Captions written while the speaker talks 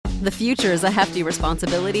The future is a hefty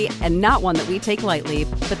responsibility and not one that we take lightly,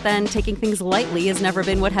 but then taking things lightly has never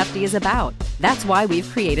been what Hefty is about. That's why we've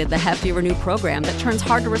created the Hefty Renew program that turns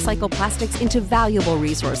hard-to-recycle plastics into valuable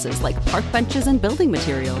resources like park benches and building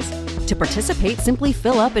materials. To participate, simply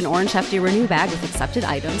fill up an orange Hefty Renew bag with accepted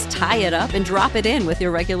items, tie it up, and drop it in with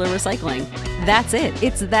your regular recycling. That's it.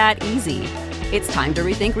 It's that easy. It's time to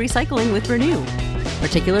rethink recycling with Renew.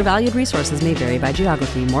 Particular valued resources may vary by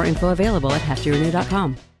geography. More info available at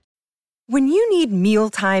heftyrenew.com. When you need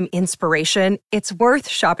mealtime inspiration, it's worth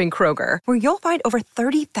shopping Kroger, where you'll find over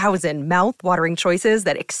 30,000 mouth-watering choices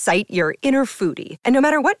that excite your inner foodie. And no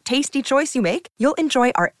matter what tasty choice you make, you'll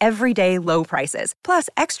enjoy our everyday low prices, plus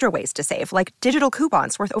extra ways to save, like digital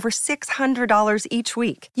coupons worth over $600 each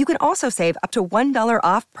week. You can also save up to $1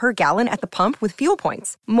 off per gallon at the pump with fuel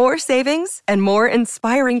points. More savings and more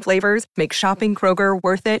inspiring flavors make shopping Kroger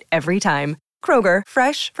worth it every time. Kroger,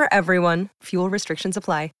 fresh for everyone. Fuel restrictions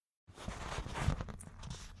apply.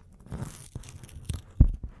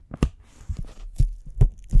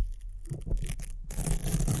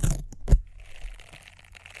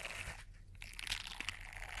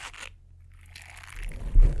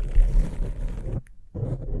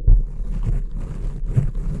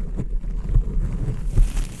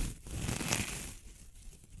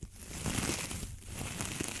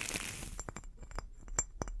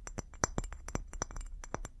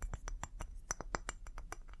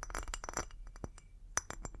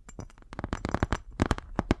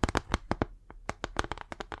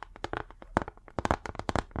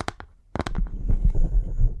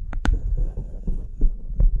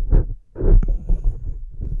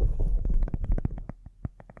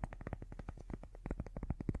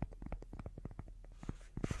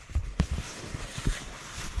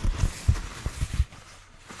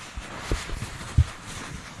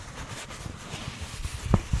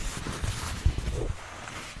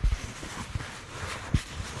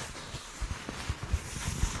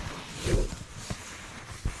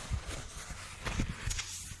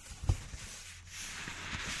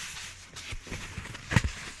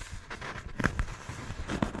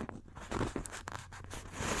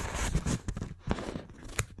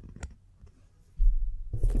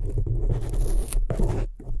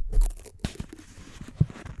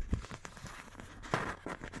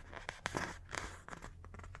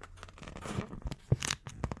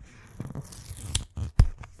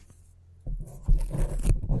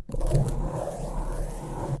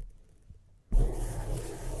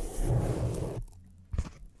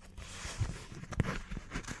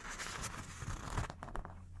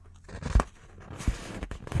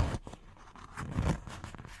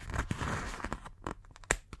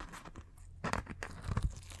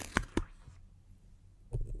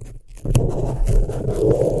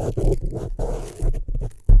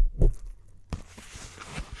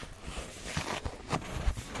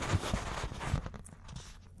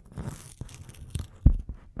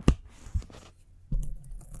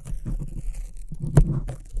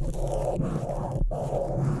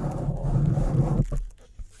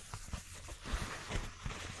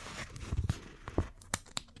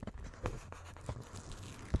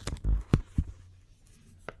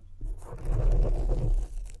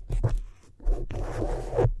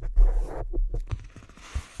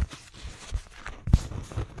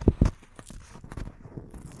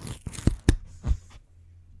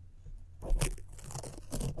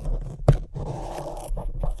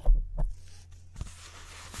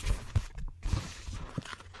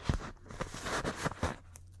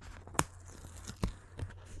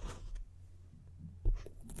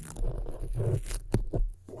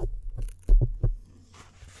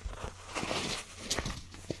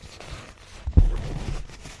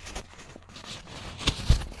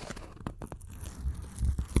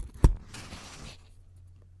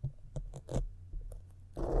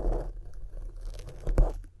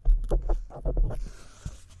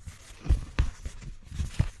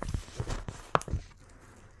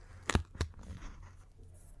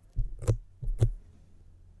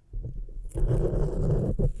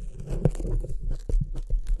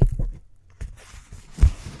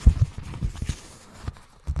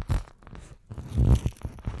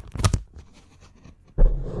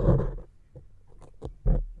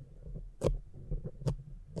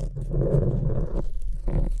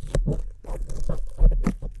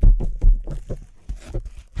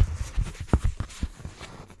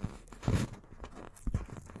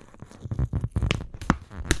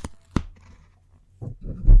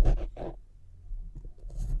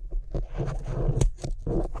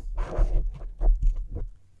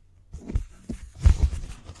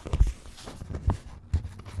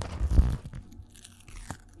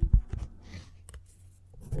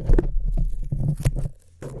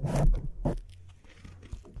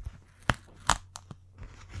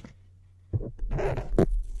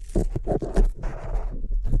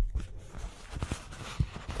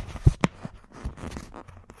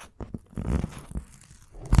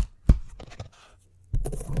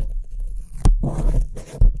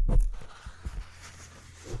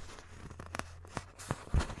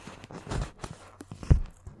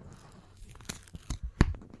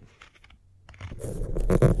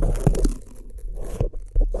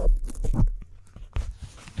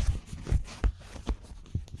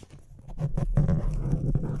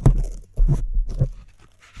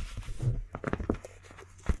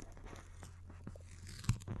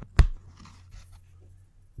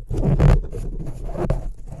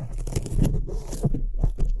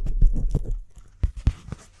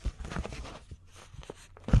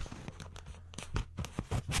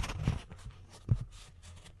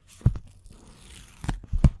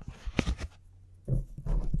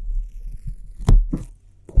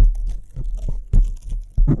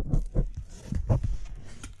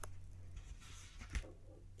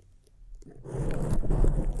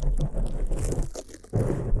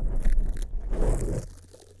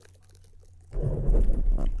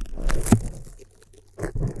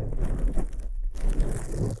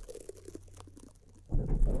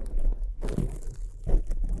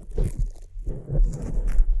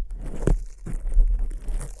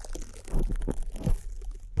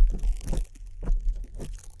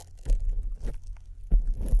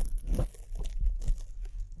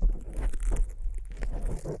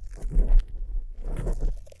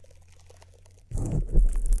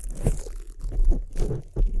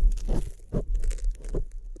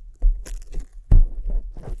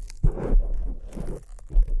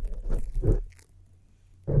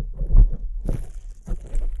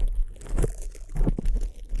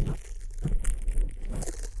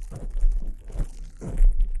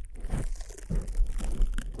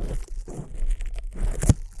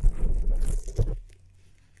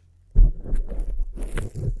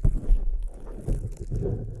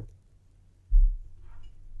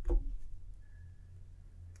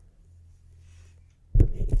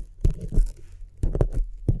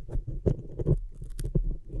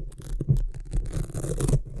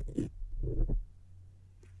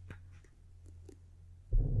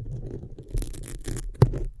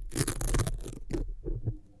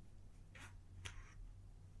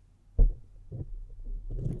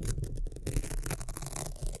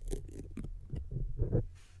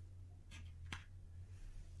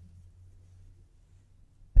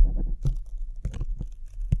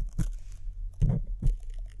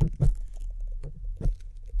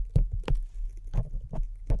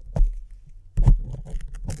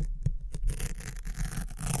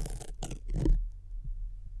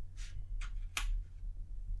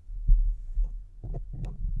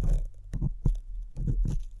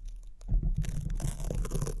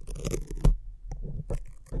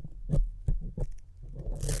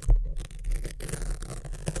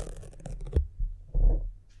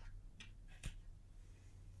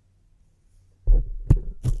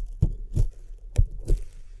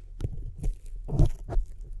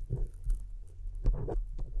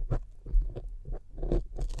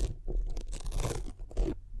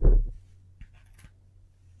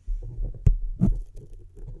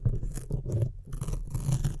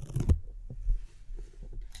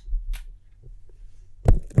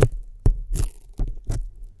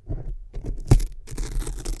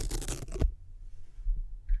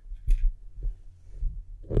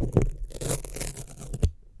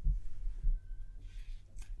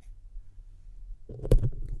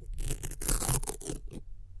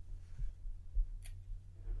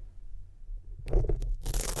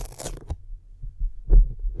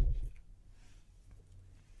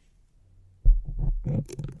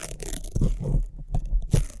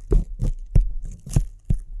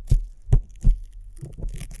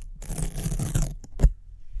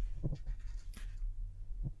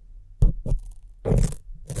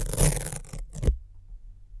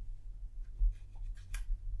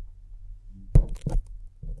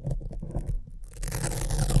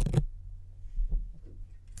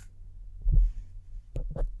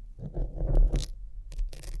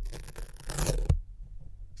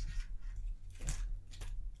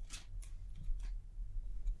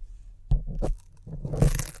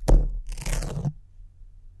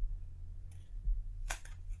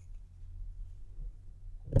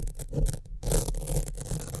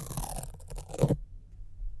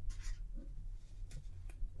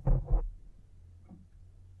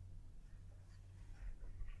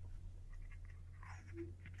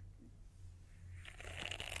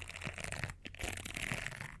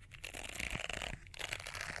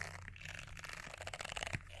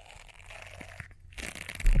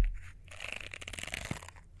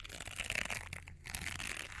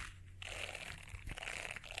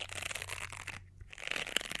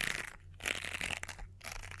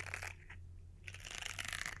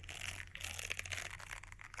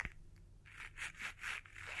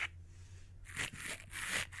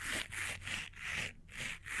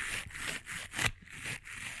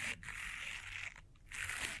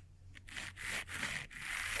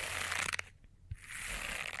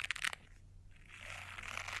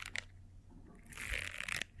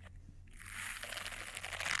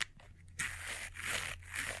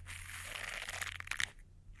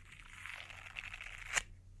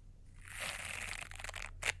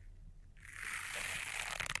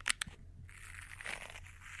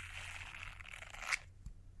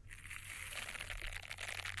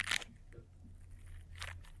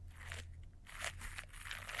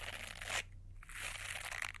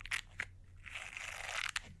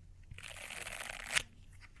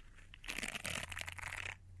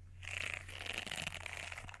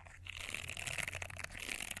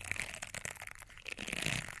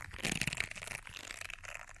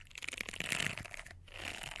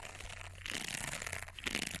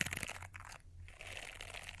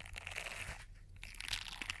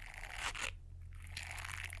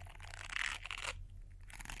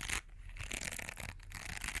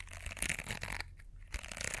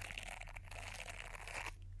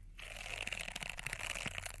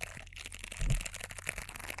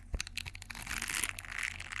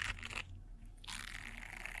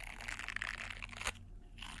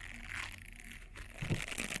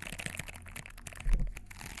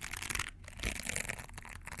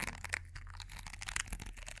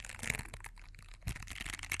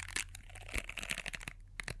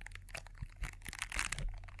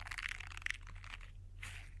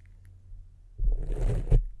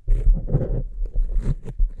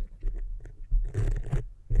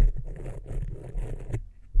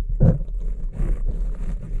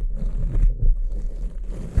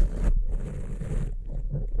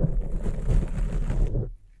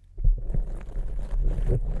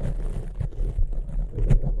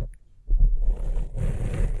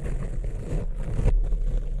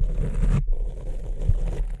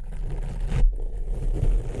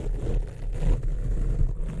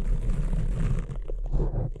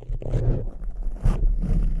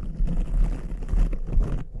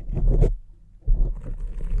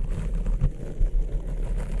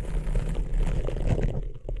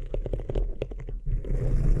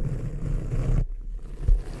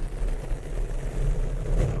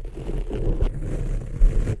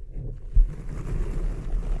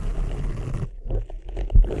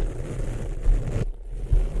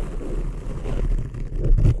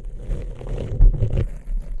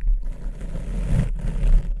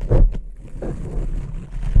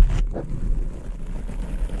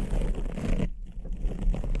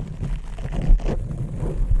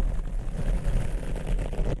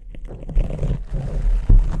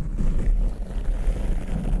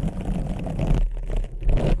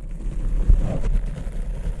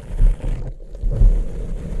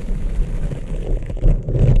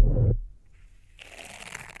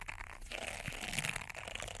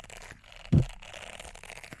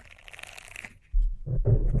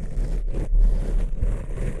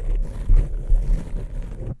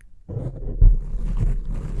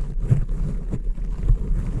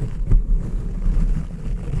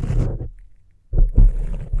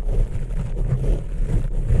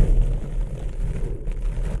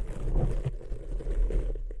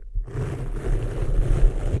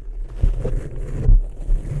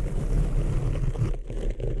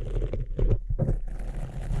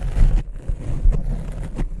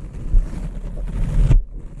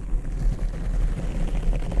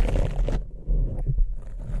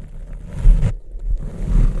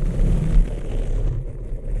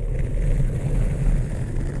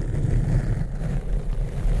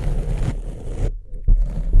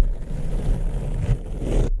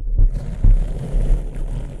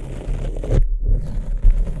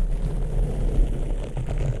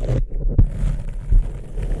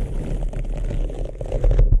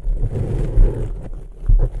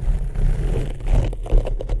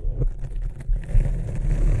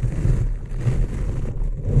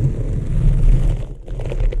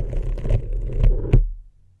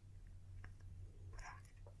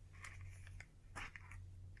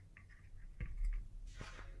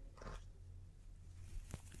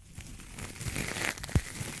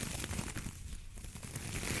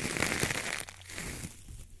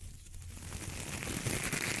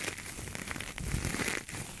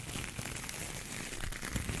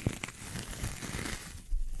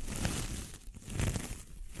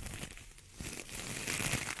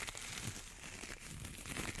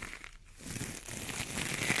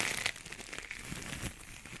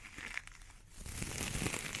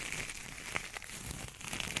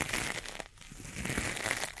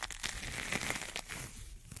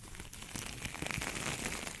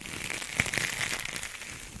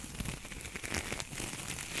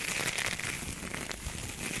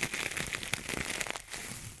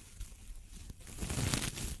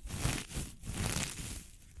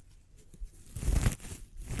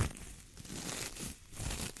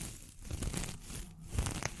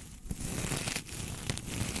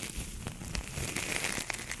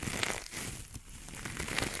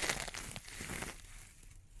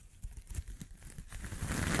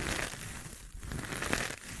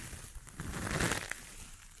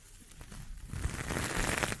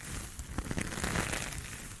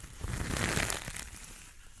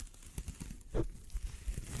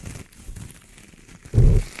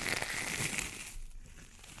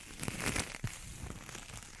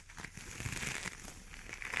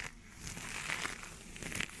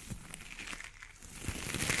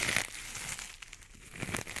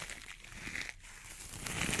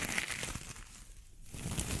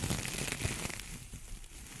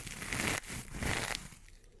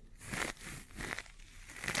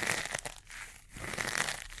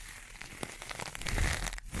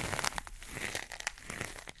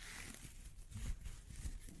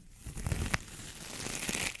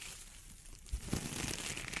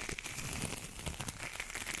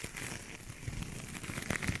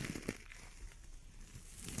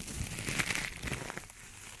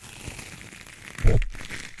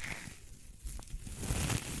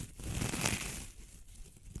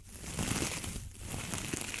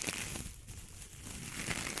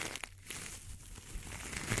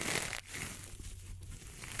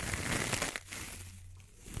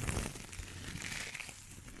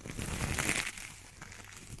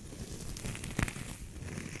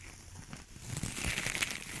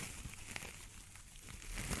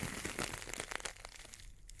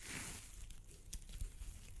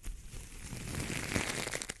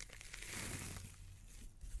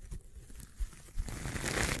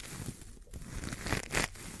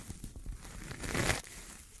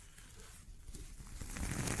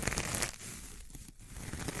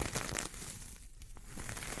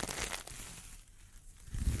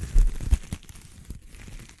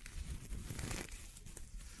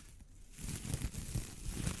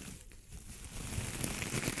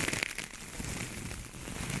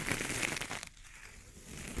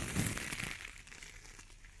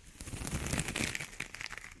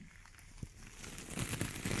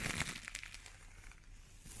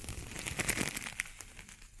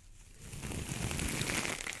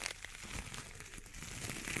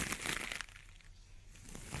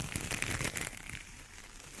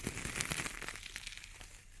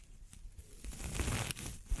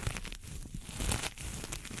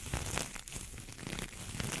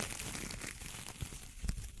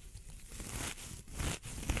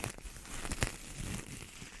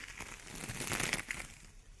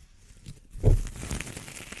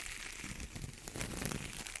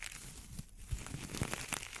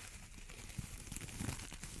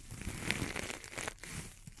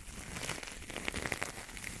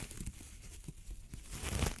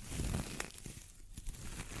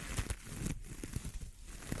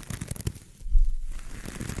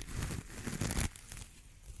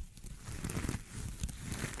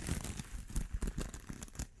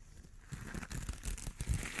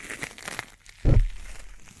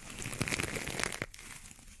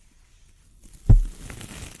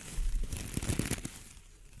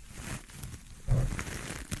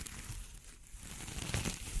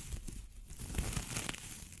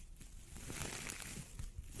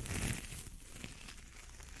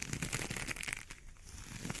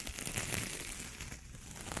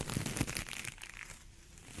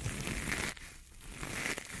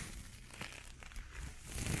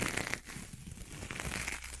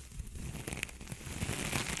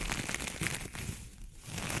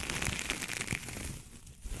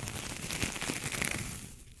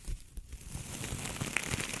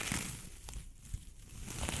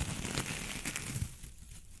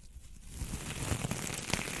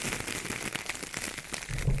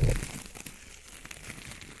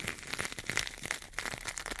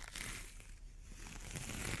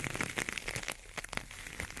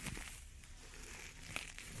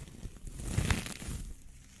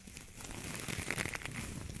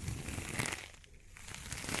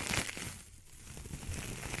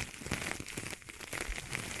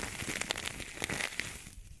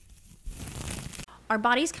 Our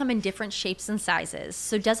bodies come in different shapes and sizes,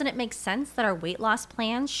 so doesn't it make sense that our weight loss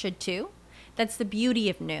plans should too? That's the beauty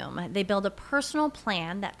of Noom. They build a personal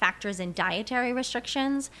plan that factors in dietary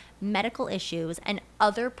restrictions, medical issues, and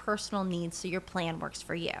other personal needs so your plan works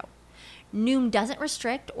for you. Noom doesn't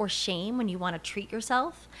restrict or shame when you want to treat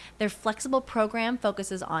yourself. Their flexible program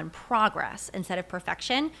focuses on progress instead of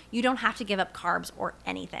perfection. You don't have to give up carbs or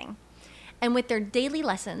anything. And with their daily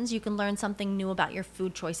lessons, you can learn something new about your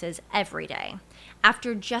food choices every day.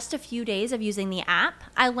 After just a few days of using the app,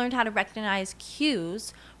 I learned how to recognize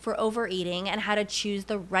cues for overeating and how to choose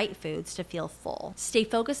the right foods to feel full. Stay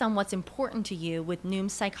focused on what's important to you with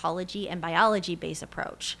Noom's psychology and biology-based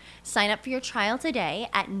approach. Sign up for your trial today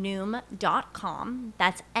at Noom.com.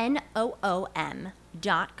 That's Noom.com.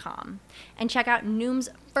 And check out Noom's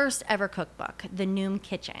first ever cookbook, The Noom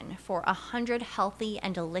Kitchen, for 100 healthy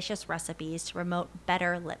and delicious recipes to promote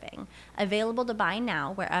better living. Available to buy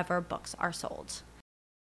now wherever books are sold.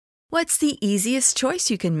 What's the easiest choice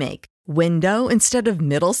you can make? Window instead of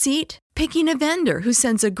middle seat? Picking a vendor who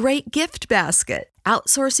sends a great gift basket?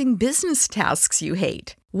 Outsourcing business tasks you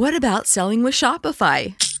hate? What about selling with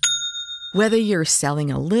Shopify? Whether you're selling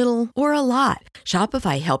a little or a lot,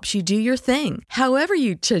 Shopify helps you do your thing, however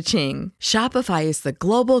you cha-ching. Shopify is the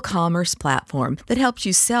global commerce platform that helps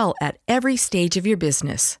you sell at every stage of your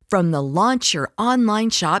business. From the launch your online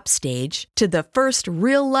shop stage to the first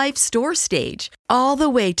real-life store stage, all the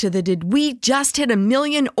way to the did we just hit a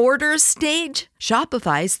million orders stage.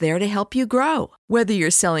 Shopify's there to help you grow. Whether you're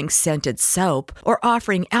selling scented soap or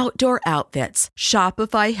offering outdoor outfits,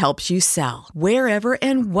 Shopify helps you sell. Wherever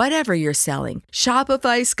and whatever you're selling,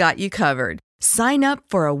 Shopify's got you covered. Sign up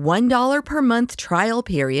for a $1 per month trial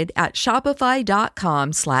period at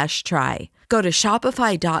shopify.com/try. Go to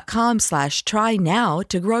shopify.com/try now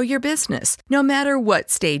to grow your business, no matter what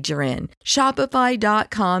stage you're in.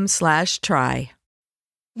 Shopify.com/try.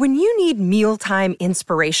 When you need mealtime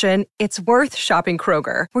inspiration, it's worth shopping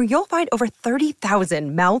Kroger, where you'll find over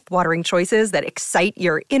 30,000 mouth-watering choices that excite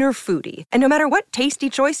your inner foodie. And no matter what tasty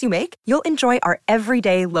choice you make, you'll enjoy our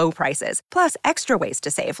everyday low prices, plus extra ways to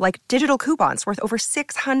save, like digital coupons worth over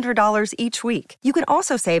 $600 each week. You can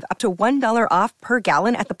also save up to $1 off per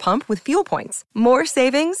gallon at the pump with fuel points. More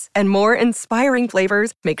savings and more inspiring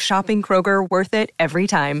flavors make shopping Kroger worth it every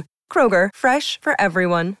time. Kroger, fresh for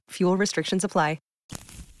everyone. Fuel restrictions apply.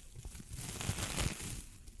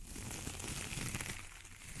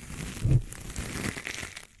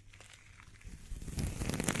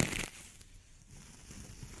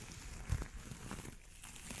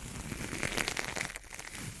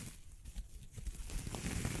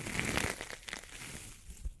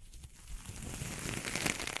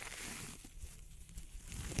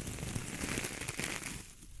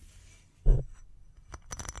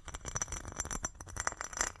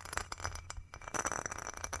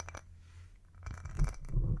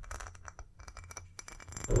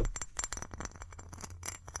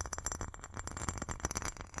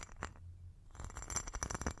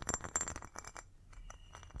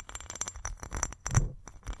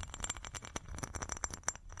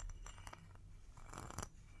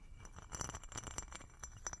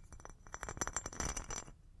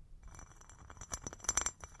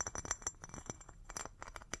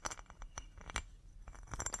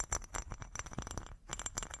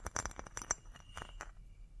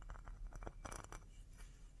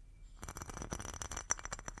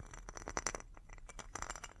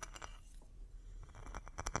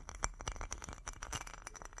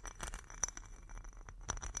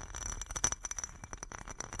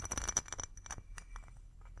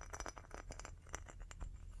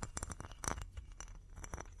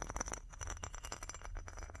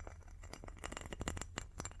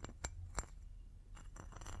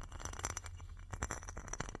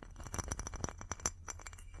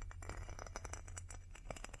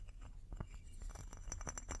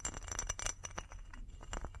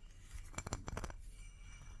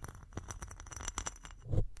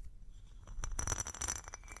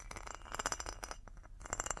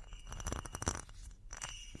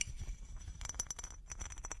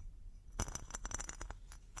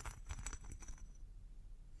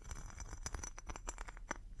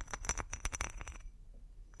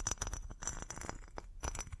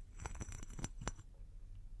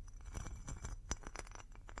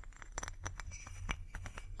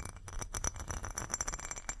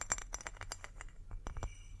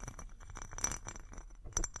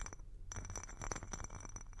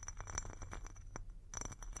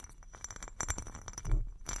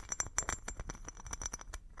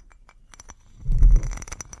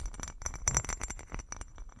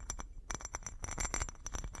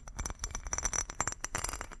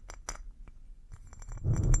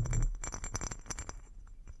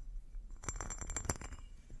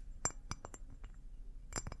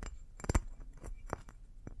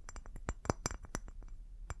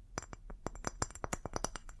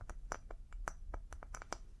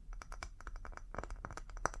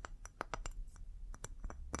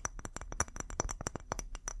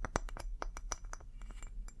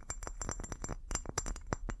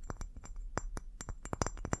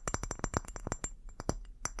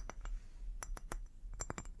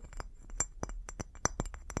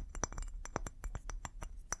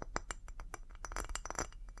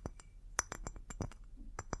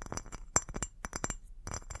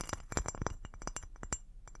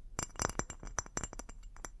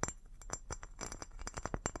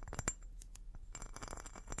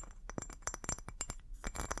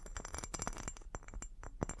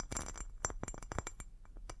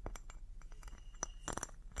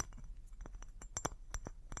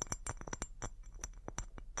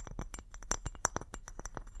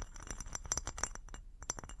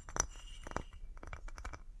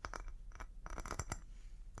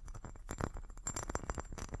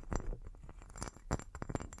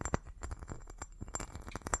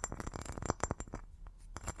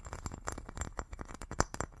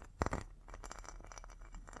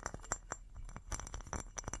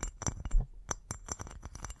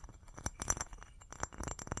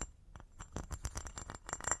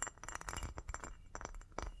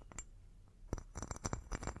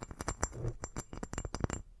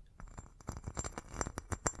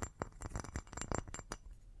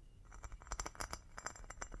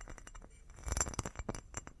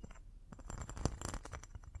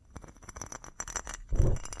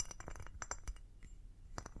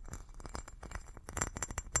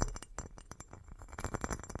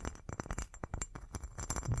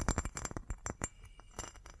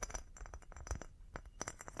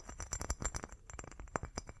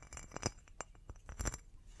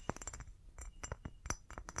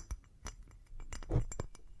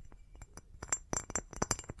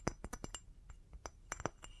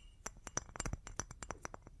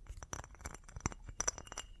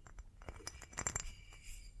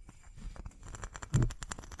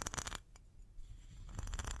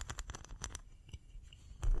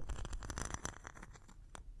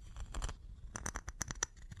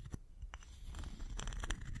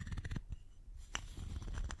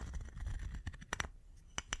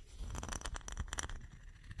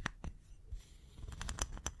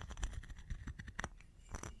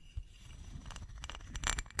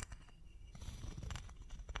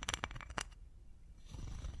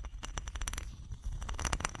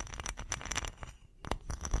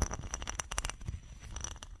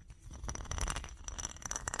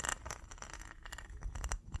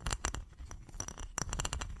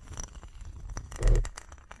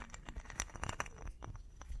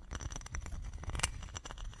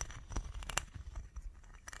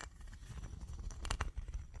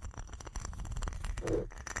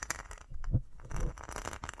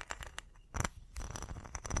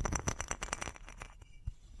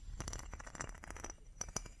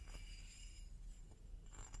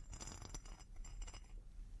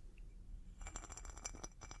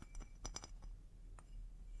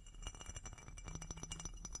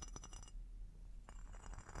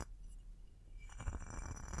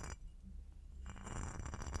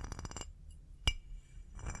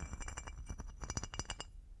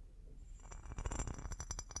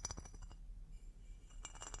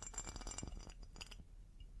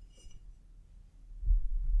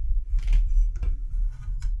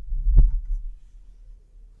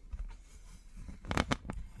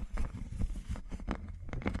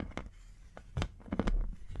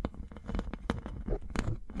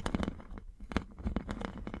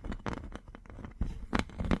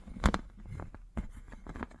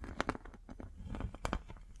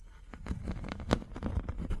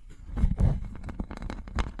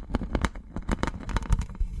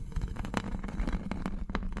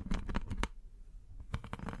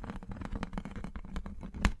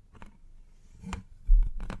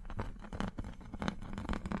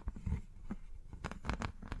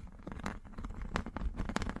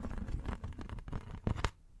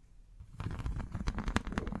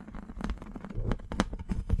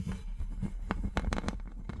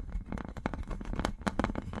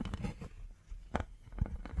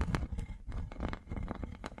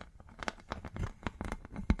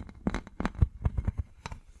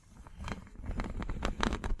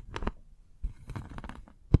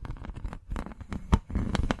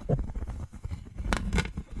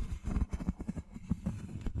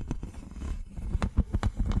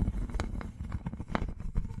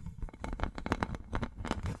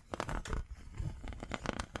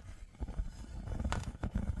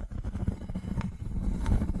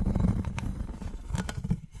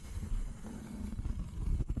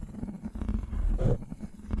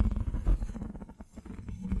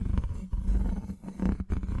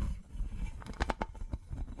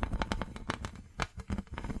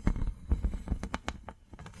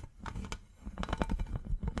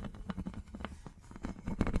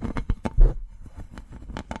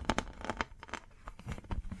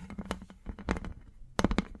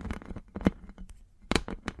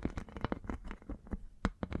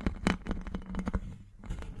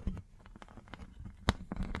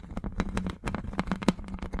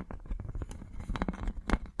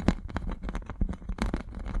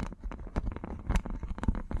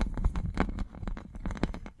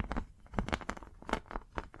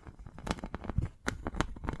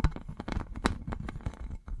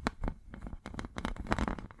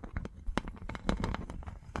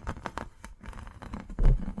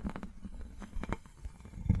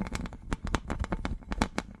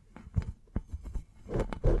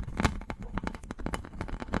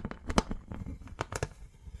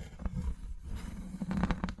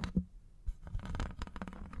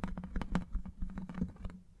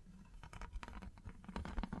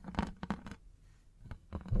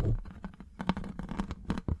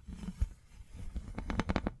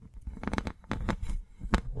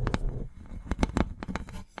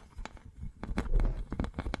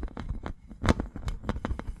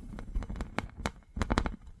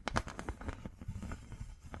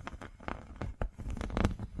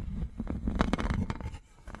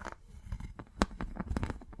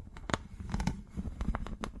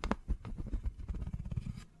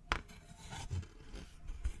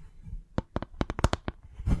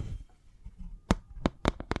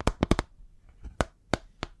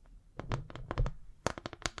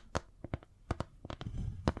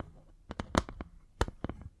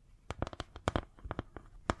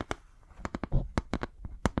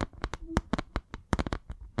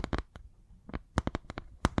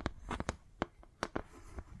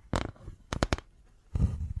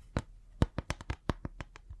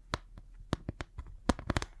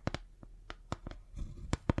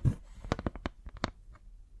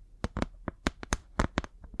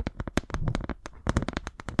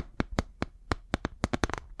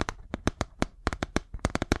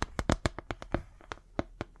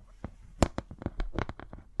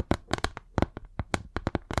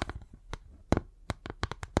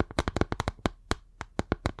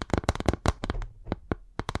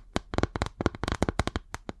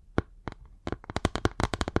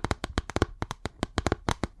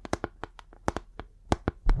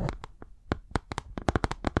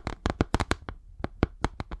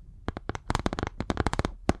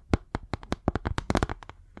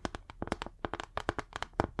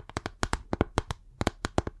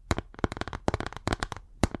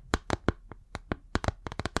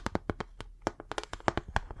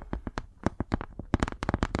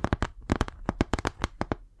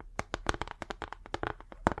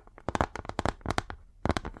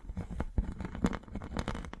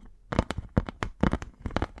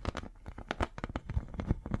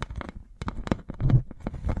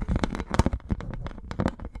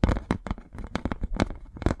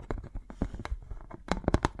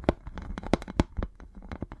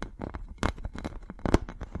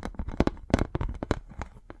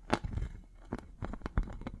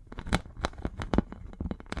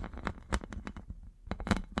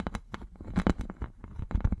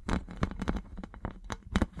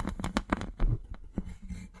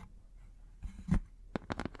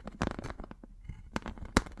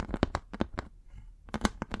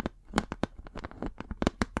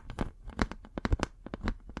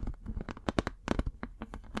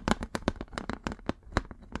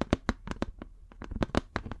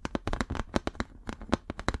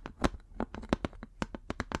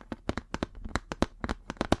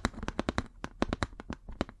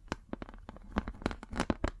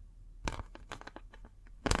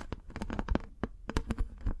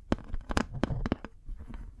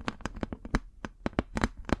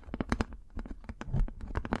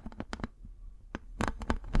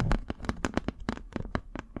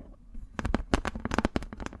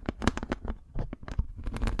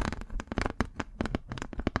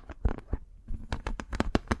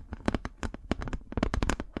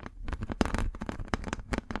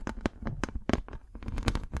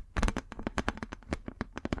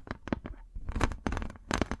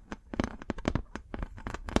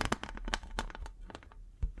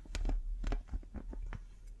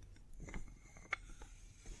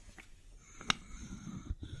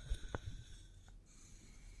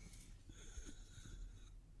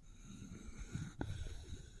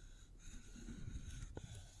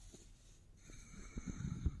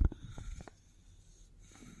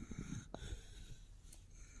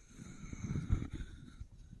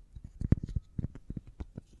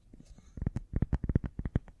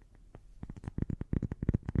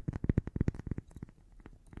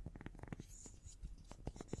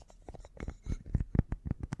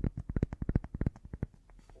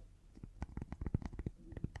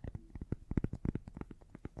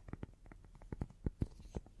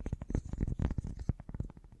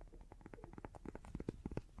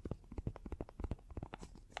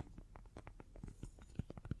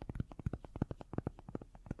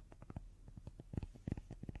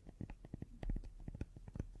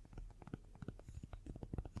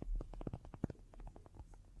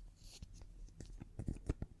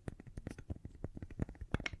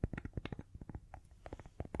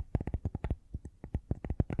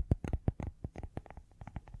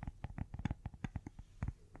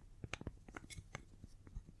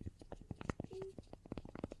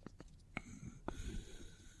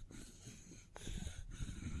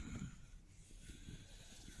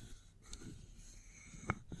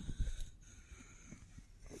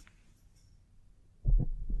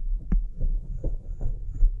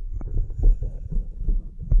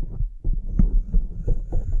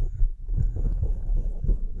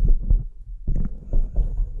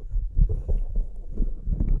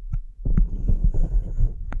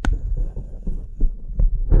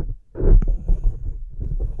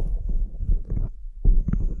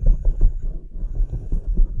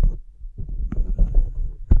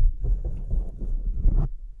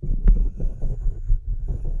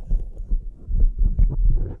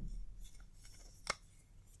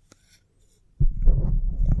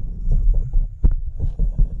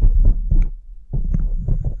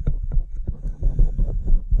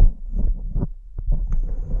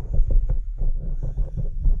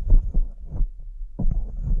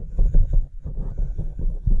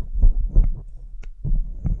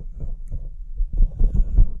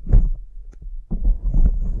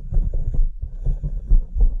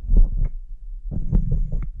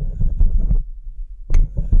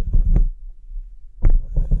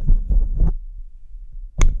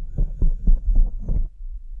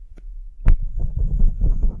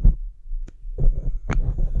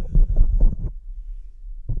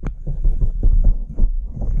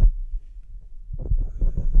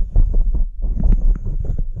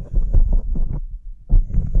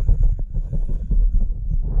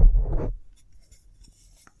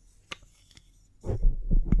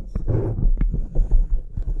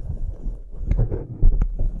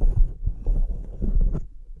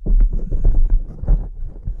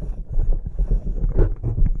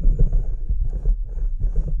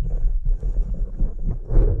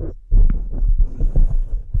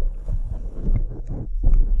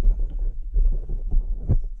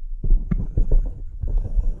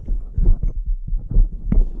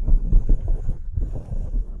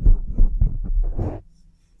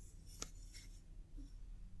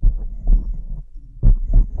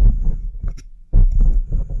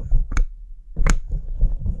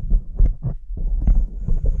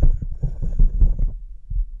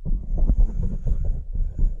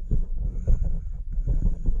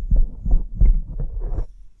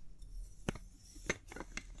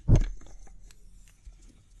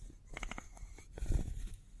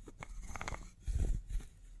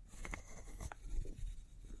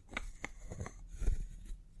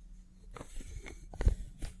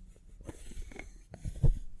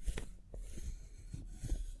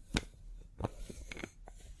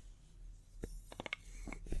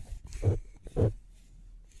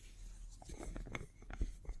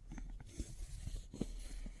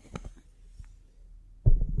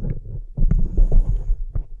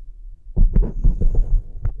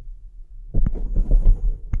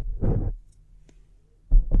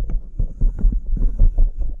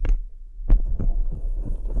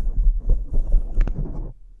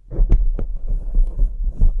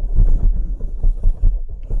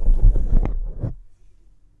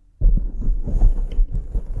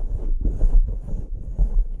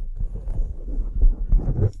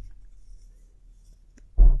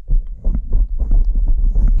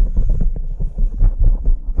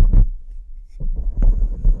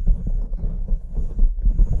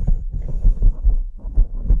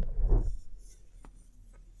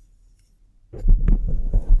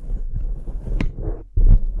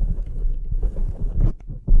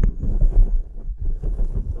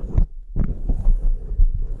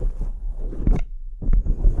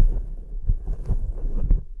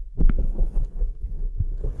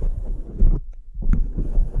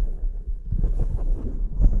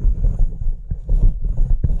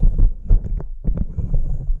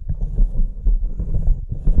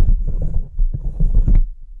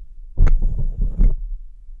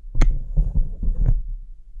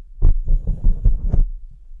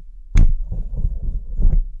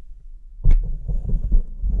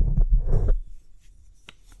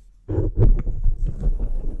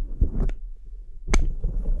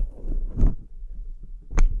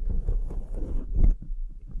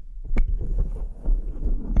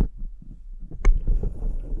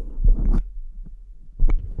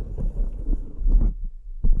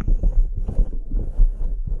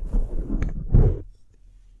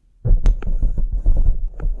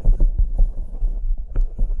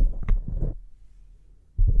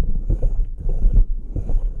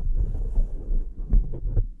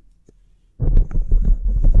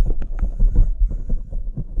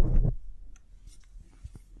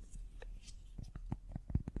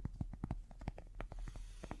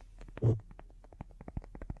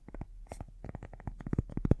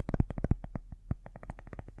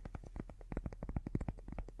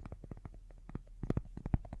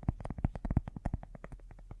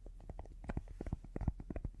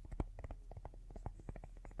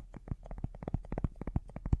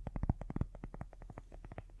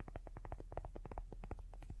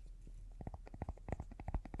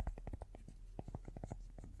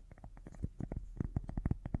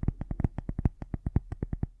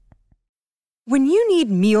 When you need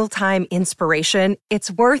mealtime inspiration, it's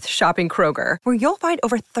worth shopping Kroger, where you'll find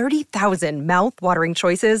over 30,000 mouth-watering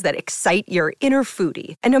choices that excite your inner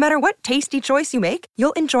foodie. And no matter what tasty choice you make,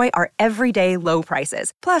 you'll enjoy our everyday low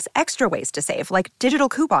prices, plus extra ways to save, like digital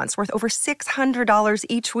coupons worth over $600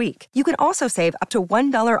 each week. You can also save up to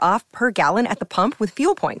 $1 off per gallon at the pump with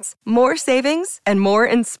fuel points. More savings and more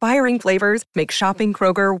inspiring flavors make shopping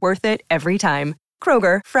Kroger worth it every time.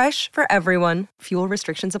 Kroger, fresh for everyone. Fuel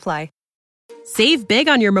restrictions apply. Save big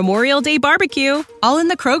on your Memorial Day barbecue, all in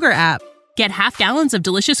the Kroger app. Get half gallons of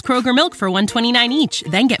delicious Kroger milk for $1.29 each.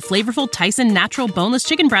 Then get flavorful Tyson natural boneless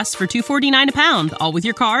chicken breasts for $2.49 a pound, all with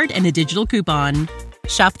your card and a digital coupon.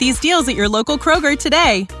 Shop these deals at your local Kroger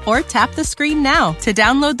today, or tap the screen now to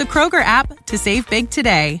download the Kroger app to save big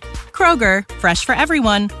today. Kroger, fresh for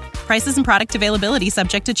everyone. Prices and product availability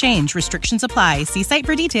subject to change. Restrictions apply. See site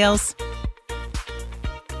for details.